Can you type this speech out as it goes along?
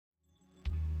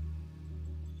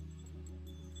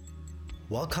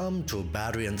Welcome to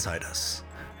Battery Insiders,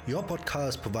 your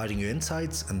podcast providing you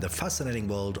insights in the fascinating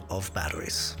world of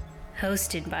batteries.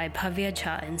 Hosted by Bhavya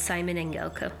Jha and Simon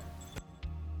Engelke.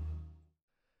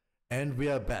 And we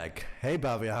are back. Hey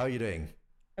Bhavya, how are you doing?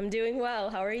 I'm doing well.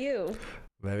 How are you?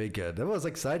 Very good. That was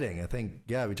exciting. I think,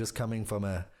 we're just coming from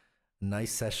a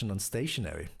nice session on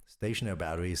stationary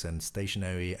batteries and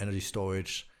stationary energy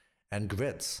storage and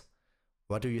grids.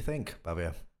 What do you think,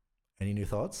 Bhavya? Any new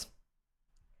thoughts?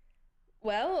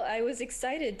 Well, I was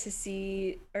excited to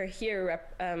see or hear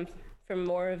from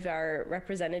more of our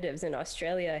representatives in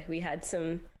Australia. We had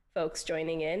some folks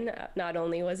joining in. Not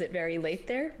only was it very late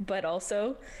there, but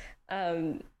also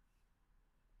that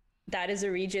is a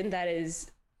region that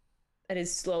is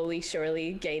slowly,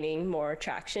 surely gaining more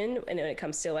traction when it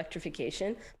comes to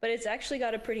electrification. But it's actually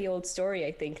got a pretty old story,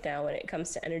 I think, now when it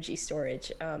comes to energy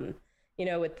storage.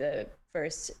 With the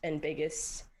first and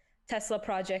biggest Tesla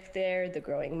project there, the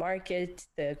growing market,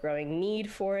 the growing need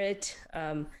for it,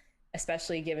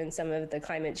 especially given some of the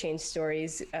climate change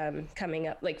stories coming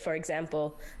up. Like, for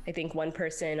example, I think one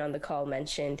person on the call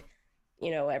mentioned,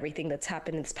 everything that's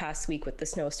happened this past week with the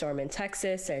snowstorm in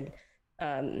Texas and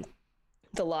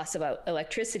the loss of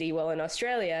electricity. Well, in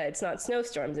Australia, it's not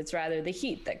snowstorms, it's rather the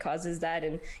heat that causes that.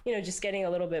 And, just getting a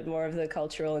little bit more of the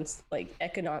cultural and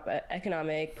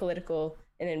economic, political,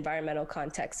 and environmental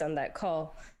context on that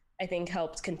call, I think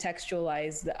helped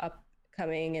contextualize the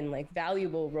upcoming and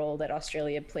valuable role that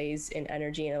Australia plays in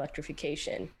energy and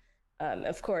electrification.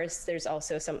 Of course, there's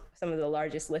also some of the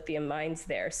largest lithium mines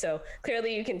there. So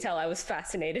clearly you can tell I was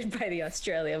fascinated by the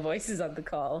Australia voices on the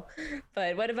call.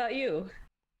 But what about you?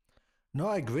 No,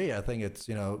 I agree. I think it's,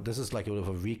 this is like a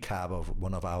little recap of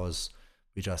one of ours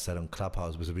we just said on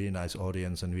Clubhouse. It was a really nice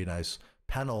audience and really nice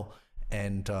panel.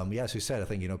 And as you said, I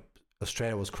think,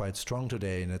 Australia was quite strong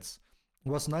today, and it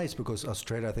was nice because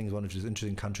Australia, I think, is one of these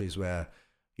interesting countries where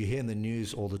you hear in the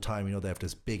news all the time, they have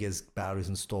this biggest batteries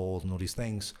installed and all these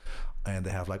things, and they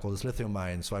have all these lithium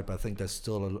mines, right? But I think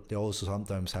they also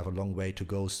sometimes have a long way to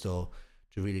go still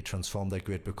to really transform their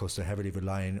grid because they're heavily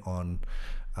relying on,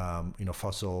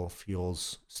 fossil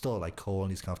fuels, still like coal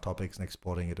and these kind of topics and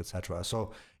exporting it, etc.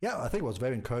 So I think it was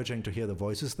very encouraging to hear the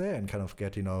voices there and kind of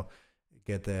get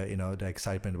the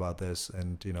excitement about this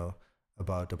and,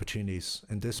 about opportunities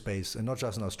in this space, and not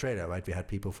just in Australia, right? We had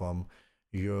people from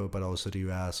Europe, but also the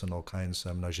US and all kinds,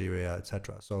 Nigeria,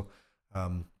 etc. So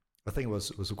I think it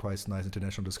was a quite nice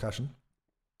international discussion.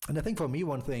 And I think for me,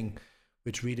 one thing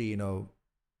which really,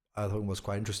 I think was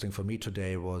quite interesting for me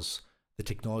today was the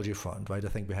technology front, right? I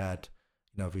think we had,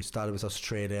 we started with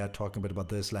Australia talking a bit about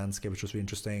this landscape, which was really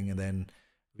interesting. And then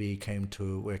we came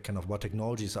to where kind of what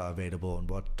technologies are available and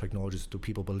what technologies do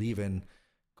people believe in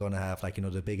going to have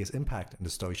the biggest impact in the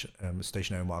storage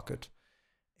stationary market.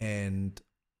 And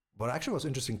what actually was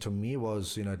interesting to me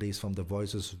was, at least from the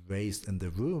voices raised in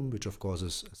the room, which of course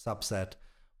is a subset,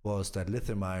 was that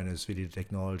lithium ion is really the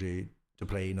technology to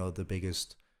play, the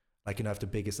biggest, have the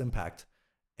biggest impact.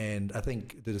 And I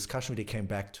think the discussion really came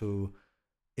back to,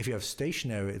 if you have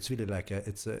stationary, it's really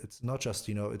it's not just,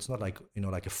 it's not like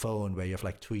a phone where you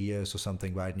have 2 years or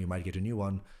something, right? And you might get a new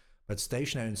one. But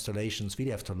stationary installations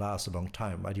really have to last a long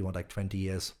time, right? You want 20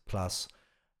 years plus.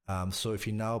 So if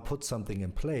you now put something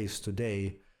in place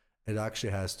today, it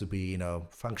actually has to be,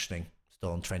 functioning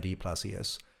still in 20 plus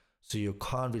years. So you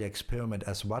can't really experiment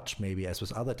as much maybe as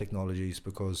with other technologies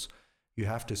because you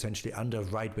have to essentially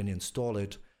underwrite when you install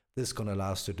it, this is going to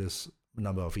last you this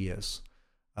number of years.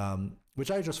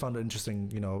 Which I just found interesting,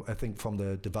 I think from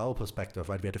the developer perspective,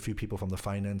 right? We had a few people from the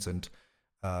finance and,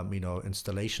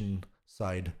 installation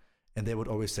side, and they would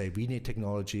always say, we need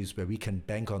technologies where we can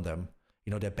bank on them.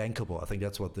 They're bankable. I think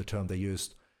that's what the term they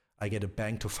used. I get a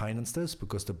bank to finance this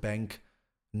because the bank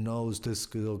knows this is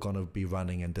still going to be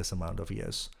running in this amount of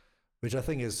years, which I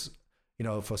think is,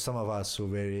 for some of us who are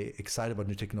very excited about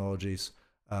new technologies,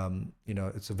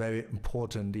 it's a very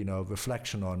important,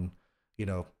 reflection on,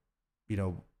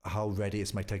 how ready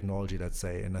is my technology, let's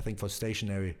say. And I think for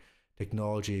stationary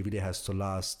technology, it really has to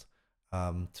last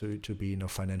to be,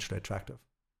 financially attractive.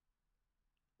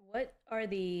 What are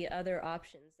the other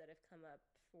options that have come up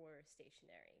for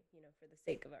stationary, for the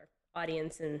sake of our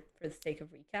audience and for the sake of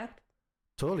recap?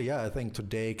 Totally, yeah. I think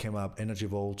today came up Energy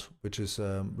Vault, which was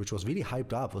really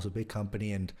hyped up, was a big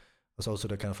company, and was also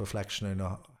the kind of reflection,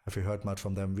 have you heard much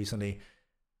from them recently?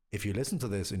 If you listen to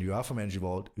this and you are from Energy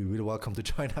Vault, you're really welcome to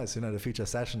join us in a future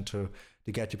session to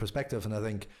get your perspective. And I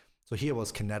think, so here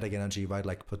was kinetic energy, right?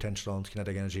 Like potential on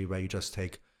kinetic energy, where you just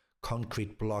take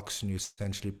concrete blocks and you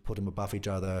essentially put them above each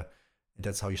other, and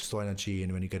that's how you store energy.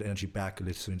 And when you get energy back,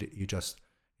 you just,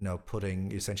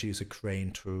 essentially use a crane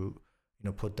to,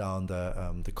 put down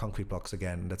the concrete blocks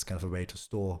again. That's kind of a way to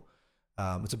store.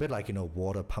 It's a bit like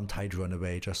water pumped hydro in a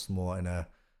way, just more in a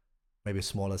maybe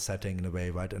smaller setting in a way,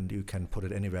 right? And you can put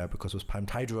it anywhere because with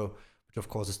pumped hydro, which of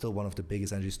course is still one of the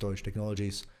biggest energy storage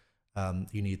technologies,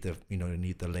 you need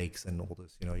the lakes and all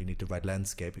this. You need the right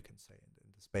landscape, you can say,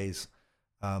 in the space,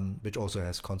 which also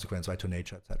has consequence right to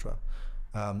nature, etc.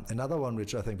 Another one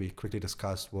which I think we quickly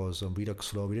discussed was redox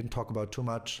flow. We didn't talk about too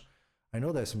much. I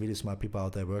know there's some really smart people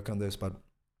out there working on this, but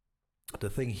the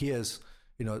thing here is,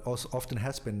 it also often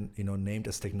has been, named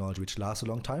as technology which lasts a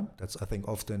long time. That's, I think,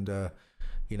 often the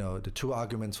two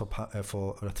arguments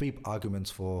or three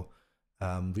arguments for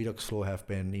redox flow have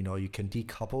been, you can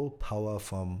decouple power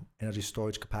from energy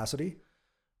storage capacity,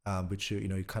 which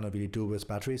you cannot really do with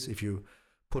batteries. If you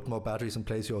put more batteries in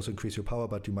place, you also increase your power,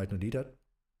 but you might not need that.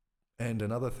 And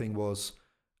another thing was,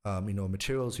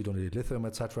 materials. You don't need lithium,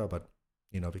 etc. But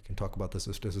we can talk about this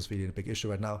if this is really a big issue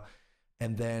right now.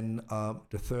 And then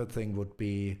the third thing would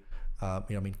be,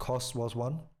 cost was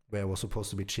one where it was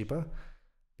supposed to be cheaper.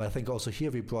 But I think also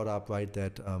here we brought up, right,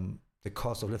 that the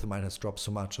cost of lithium ion has dropped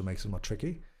so much, so it makes it more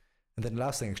tricky. And then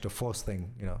last thing, actually, the fourth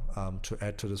thing, to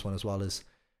add to this one as well is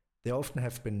they often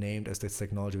have been named as this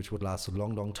technology which would last a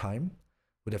long, long time,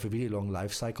 would have a really long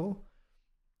life cycle,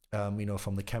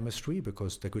 from the chemistry,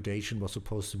 because degradation was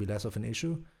supposed to be less of an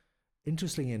issue.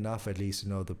 Interestingly enough, at least,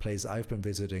 the place I've been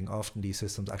visiting, often these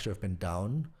systems actually have been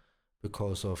down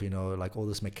because of, like all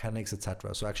this mechanics,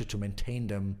 etc. So actually to maintain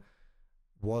them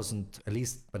wasn't, at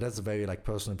least, but that's a very like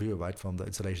personal view, right, from the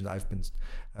installations I've been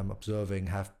observing,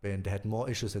 they had more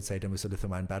issues, let's say, than with the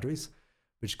lithium ion batteries,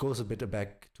 which goes a bit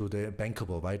back to the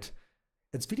bankable, right?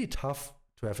 It's really tough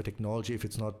to have a technology if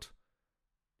it's not,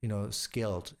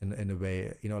 scaled in a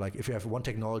way, like if you have one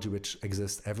technology which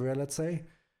exists everywhere, let's say,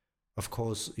 of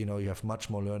course, you have much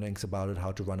more learnings about it,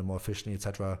 how to run it more efficiently,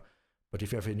 etc. But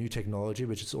if you have a new technology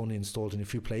which is only installed in a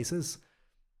few places,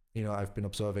 I've been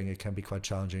observing it can be quite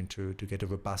challenging to get a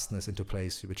robustness into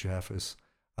place, which you have with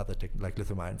other like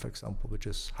lithium ion, for example, which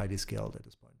is highly scaled at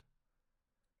this point.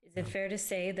 Is it fair to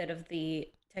say that of the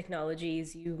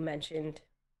technologies you mentioned,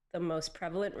 the most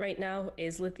prevalent right now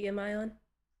is lithium ion?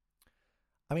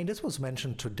 I mean, this was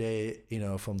mentioned today,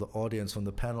 from the audience, from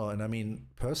the panel. And I mean,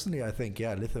 personally, I think,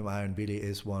 yeah, lithium ion really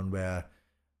is one where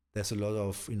there's a lot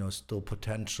of, still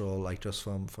potential, like just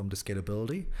from the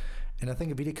scalability. And I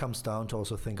think it really comes down to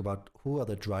also think about who are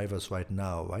the drivers right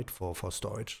now, right, for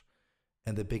storage.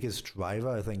 And the biggest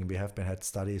driver, I think we have had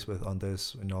studies on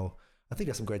this, I think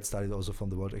there's some great studies also from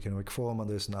the World Economic Forum on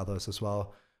this and others as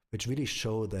well, which really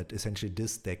show that essentially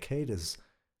this decade is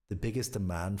the biggest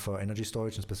demand for energy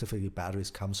storage, and specifically batteries,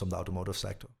 comes from the automotive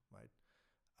sector,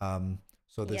 right?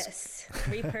 So this yes,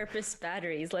 repurposed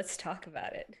batteries. Let's talk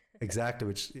about it. Exactly,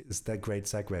 which is that great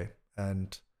segue.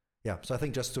 And yeah, so I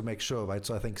think just to make sure, right?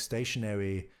 So I think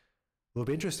stationary will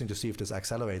be interesting to see if this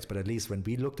accelerates. But at least when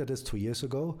we looked at this 2 years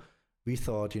ago, we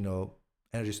thought,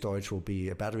 energy storage will be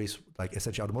a batteries, like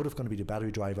essentially automotive going to be the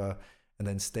battery driver, and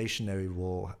then stationary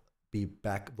will be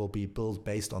built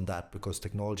based on that, because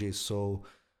technology is so,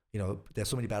 there's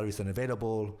so many batteries then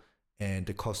available and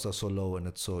the costs are so low and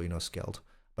it's so, scaled.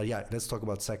 But yeah, let's talk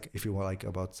about if you want,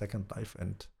 about Second Life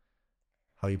and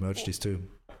how you merge these two.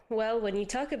 Well, when you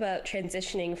talk about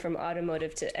transitioning from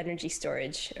automotive to energy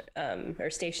storage, or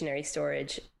stationary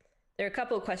storage, there are a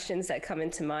couple of questions that come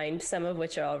into mind, some of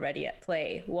which are already at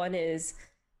play. One is,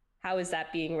 how is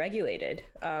that being regulated?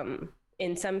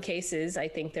 In some cases, I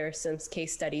think there are some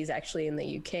case studies actually in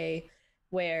the UK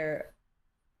where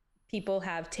people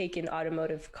have taken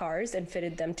automotive cars and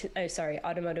fitted them to,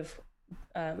 automotive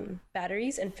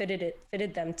batteries and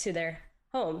fitted them to their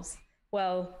homes.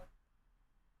 Well,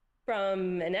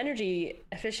 from an energy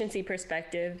efficiency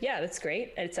perspective, yeah, that's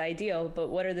great. It's ideal, but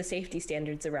what are the safety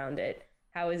standards around it?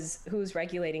 Who's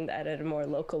regulating that at a more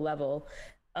local level?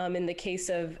 In the case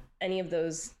of any of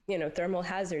those, thermal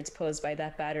hazards posed by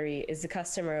that battery, is the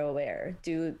customer aware?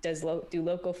 Do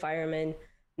local firemen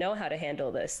know how to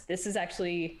handle this? This was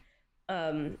actually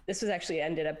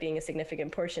ended up being a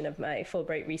significant portion of my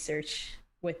Fulbright research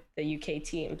with the UK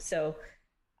team. So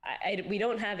we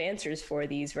don't have answers for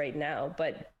these right now,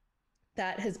 but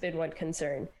that has been one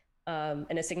concern,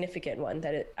 and a significant one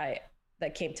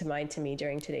that came to mind to me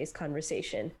during today's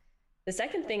conversation. The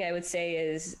second thing I would say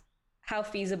is, how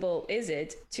feasible is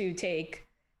it to take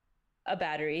a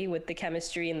battery with the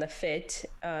chemistry and the fit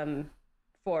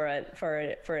for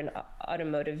an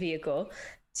automotive vehicle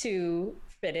to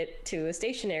fit it to a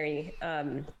stationary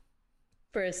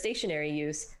for a stationary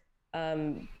use?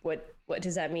 What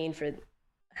does that mean for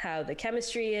how the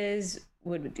chemistry is?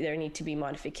 would there need to be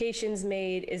modifications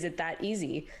made? Is it that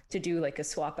easy to do like a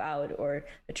swap out or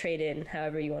a trade in,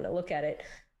 however you want to look at it?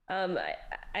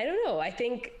 I don't know. I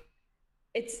think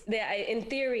in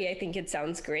theory, I think it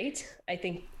sounds great. I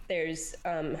think there's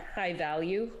high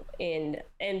value in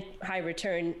and high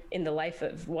return in the life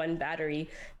of one battery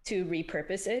to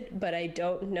repurpose it, but I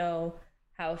don't know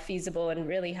how feasible and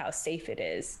really how safe it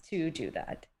is to do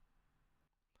that.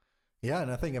 Yeah,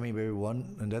 and I think, I mean,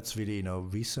 and that's really,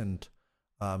 recent.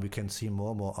 You can see more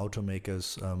and more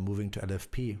automakers moving to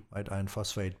LFP, right, iron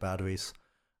phosphate batteries,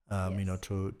 Yes.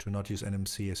 to not use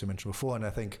NMC, as you mentioned before. And I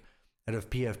think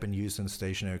LFP have been used in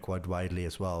stationary quite widely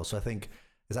as well. So I think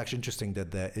it's actually interesting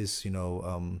that there is,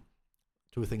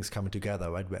 two things coming together,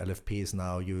 right, where LFP is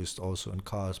now used also in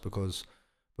cars, because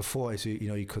before, as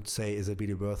you could say, is it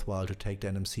really worthwhile to take the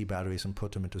NMC batteries and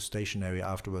put them into stationary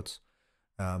afterwards?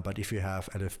 But if you have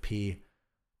LFP,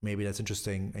 maybe that's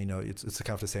interesting. It's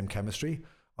kind of the same chemistry.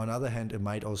 On the other hand, it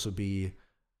might also be,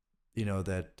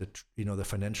 that the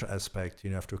financial aspect.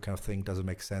 You have to kind of think, does it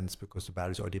make sense, because the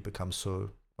batteries already become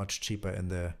so much cheaper in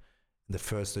the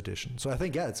first edition. So I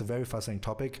think, yeah, it's a very fascinating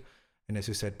topic. And as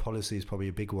you said, policy is probably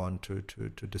a big one to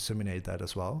disseminate that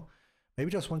as well.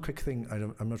 Maybe just one quick thing.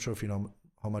 I'm not sure if you know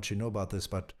how much you know about this,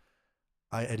 but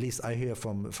at least I hear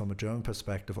from a German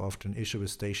perspective, often issue with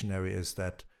stationary is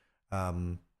that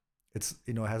it's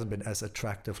it hasn't been as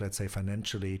attractive, let's say,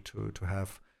 financially to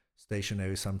have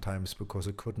stationary sometimes, because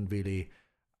it couldn't really.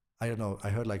 I don't know. I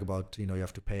heard like about you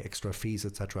have to pay extra fees,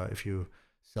 etc. if you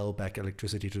sell back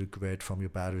electricity to the grid from your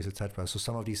batteries, etc. So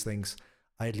some of these things,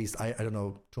 I don't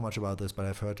know too much about this, but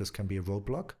I've heard this can be a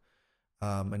roadblock.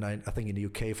 And I think in the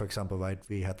UK, for example, right,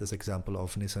 we had this example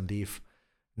of Nissan Leaf.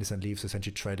 Nissan Leaf's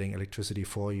essentially trading electricity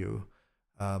for you.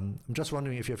 I'm just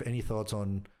wondering if you have any thoughts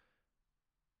on,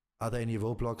 are there any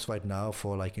roadblocks right now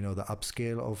for the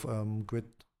upscale of grid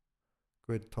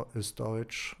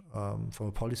storage from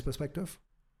a policy perspective?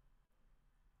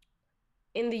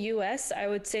 In the US, I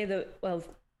would say the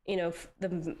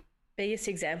biggest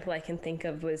example I can think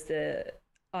of was the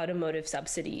automotive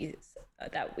subsidies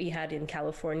that we had in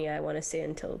California, I want to say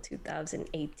until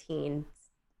 2018,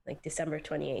 like December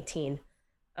 2018.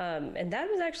 And that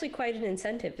was actually quite an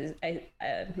incentive.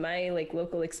 My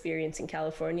local experience in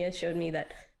California showed me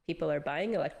that people are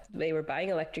buying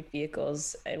electric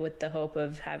vehicles with the hope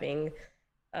of having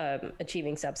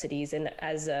achieving subsidies. And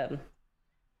as a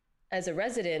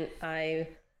resident, I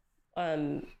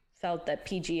felt that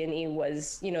PG&E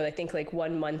was, I think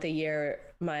 1 month a year,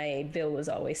 my bill was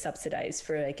always subsidized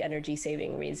for energy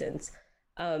saving reasons.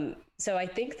 So I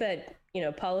think that,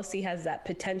 policy has that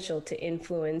potential to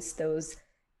influence those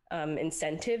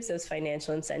incentives, those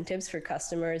financial incentives for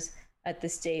customers at the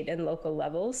state and local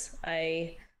levels.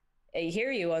 I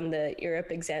hear you on the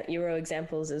Euro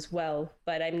examples as well,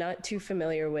 but I'm not too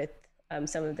familiar with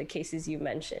some of the cases you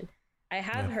mentioned. I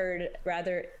have heard,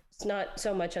 rather, it's not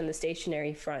so much on the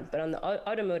stationary front, but on the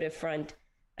automotive front,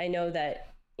 I know that,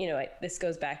 this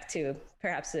goes back to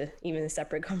perhaps even a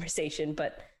separate conversation,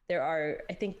 but I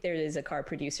think there is a car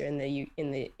producer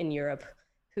in Europe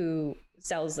who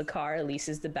sells the car,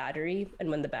 leases the battery, and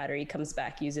when the battery comes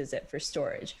back, uses it for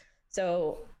storage.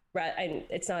 So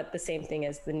it's not the same thing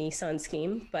as the Nissan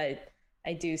scheme, but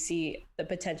I do see the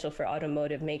potential for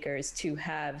automotive makers to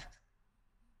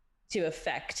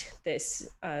affect this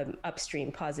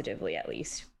upstream positively, at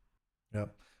least. Yeah.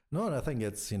 No, and I think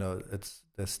it's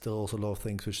there's still also a lot of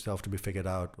things which still have to be figured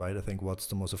out, right? I think what's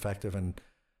the most effective, and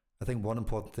I think one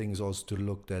important thing is also to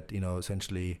look at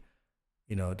essentially,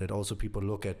 that also people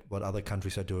look at what other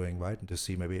countries are doing, right, and to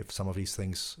see maybe if some of these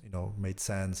things made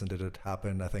sense and did it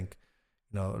happen. I think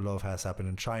a lot of has happened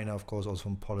in China, of course, also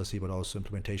from policy, but also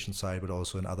implementation side, but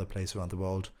also in other places around the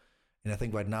world. And I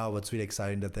think right now what's really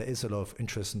exciting that there is a lot of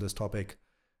interest in this topic.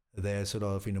 There's a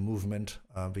lot of movement.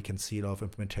 We can see a lot of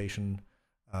implementation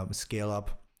scale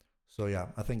up. So yeah,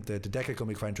 I think the decade can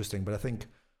be quite interesting. But I think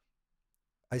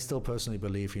I still personally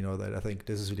believe that I think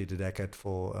this is really the decade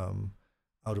for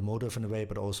automotive in a way,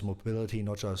 but also mobility,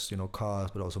 not just cars,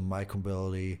 but also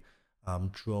micromobility,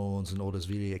 drones, and all these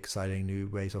really exciting new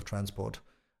ways of transport.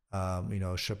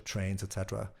 Ship trains,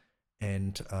 etc.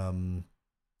 And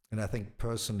I think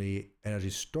personally,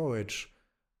 energy storage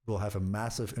will have a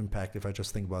massive impact if I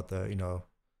just think about the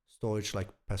storage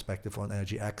perspective on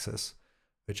energy access,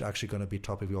 which actually going to be a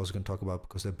topic we're also going to talk about,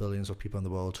 because there are billions of people in the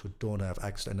world who don't have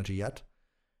access to energy yet.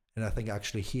 And I think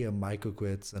actually here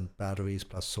microgrids and batteries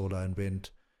plus solar and wind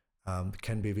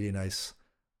can be a really nice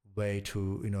way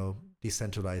to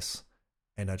decentralize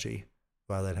energy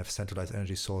rather than have centralized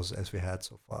energy sources as we had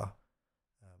so far.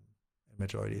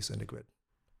 Majorities in the grid.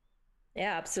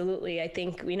 Yeah, absolutely. I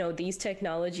think, these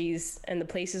technologies and the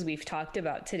places we've talked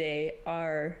about today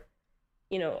are,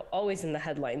 always in the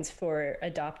headlines for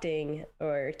adopting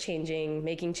or changing,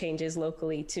 making changes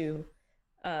locally to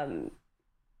um,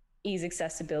 ease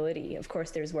accessibility. Of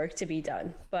course, there's work to be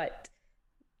done, but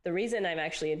the reason I'm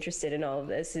actually interested in all of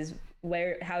this is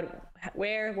where,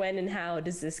 when, and how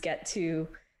does this get to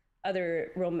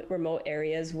other remote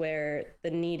areas where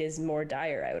the need is more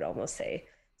dire, I would almost say.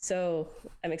 So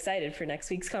I'm excited for next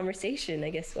week's conversation. I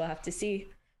guess we'll have to see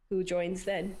who joins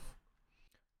then.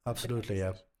 Absolutely,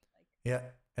 yeah. Yeah.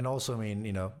 And also, I mean,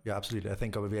 yeah, absolutely. I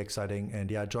think it will be exciting. And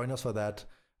yeah, join us for that.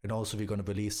 And also, we're going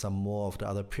to release some more of the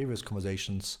other previous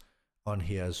conversations on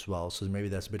here as well. So maybe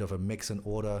there's a bit of a mix and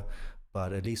order,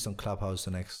 but at least on Clubhouse,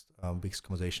 the next week's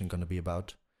conversation going to be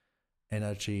about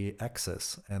energy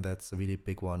access. And that's a really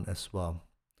big one as well.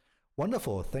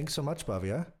 Wonderful. Thanks so much,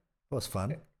 Bhavya. It was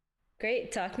fun.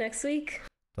 Great. Talk next week.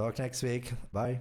 Talk next week. Bye.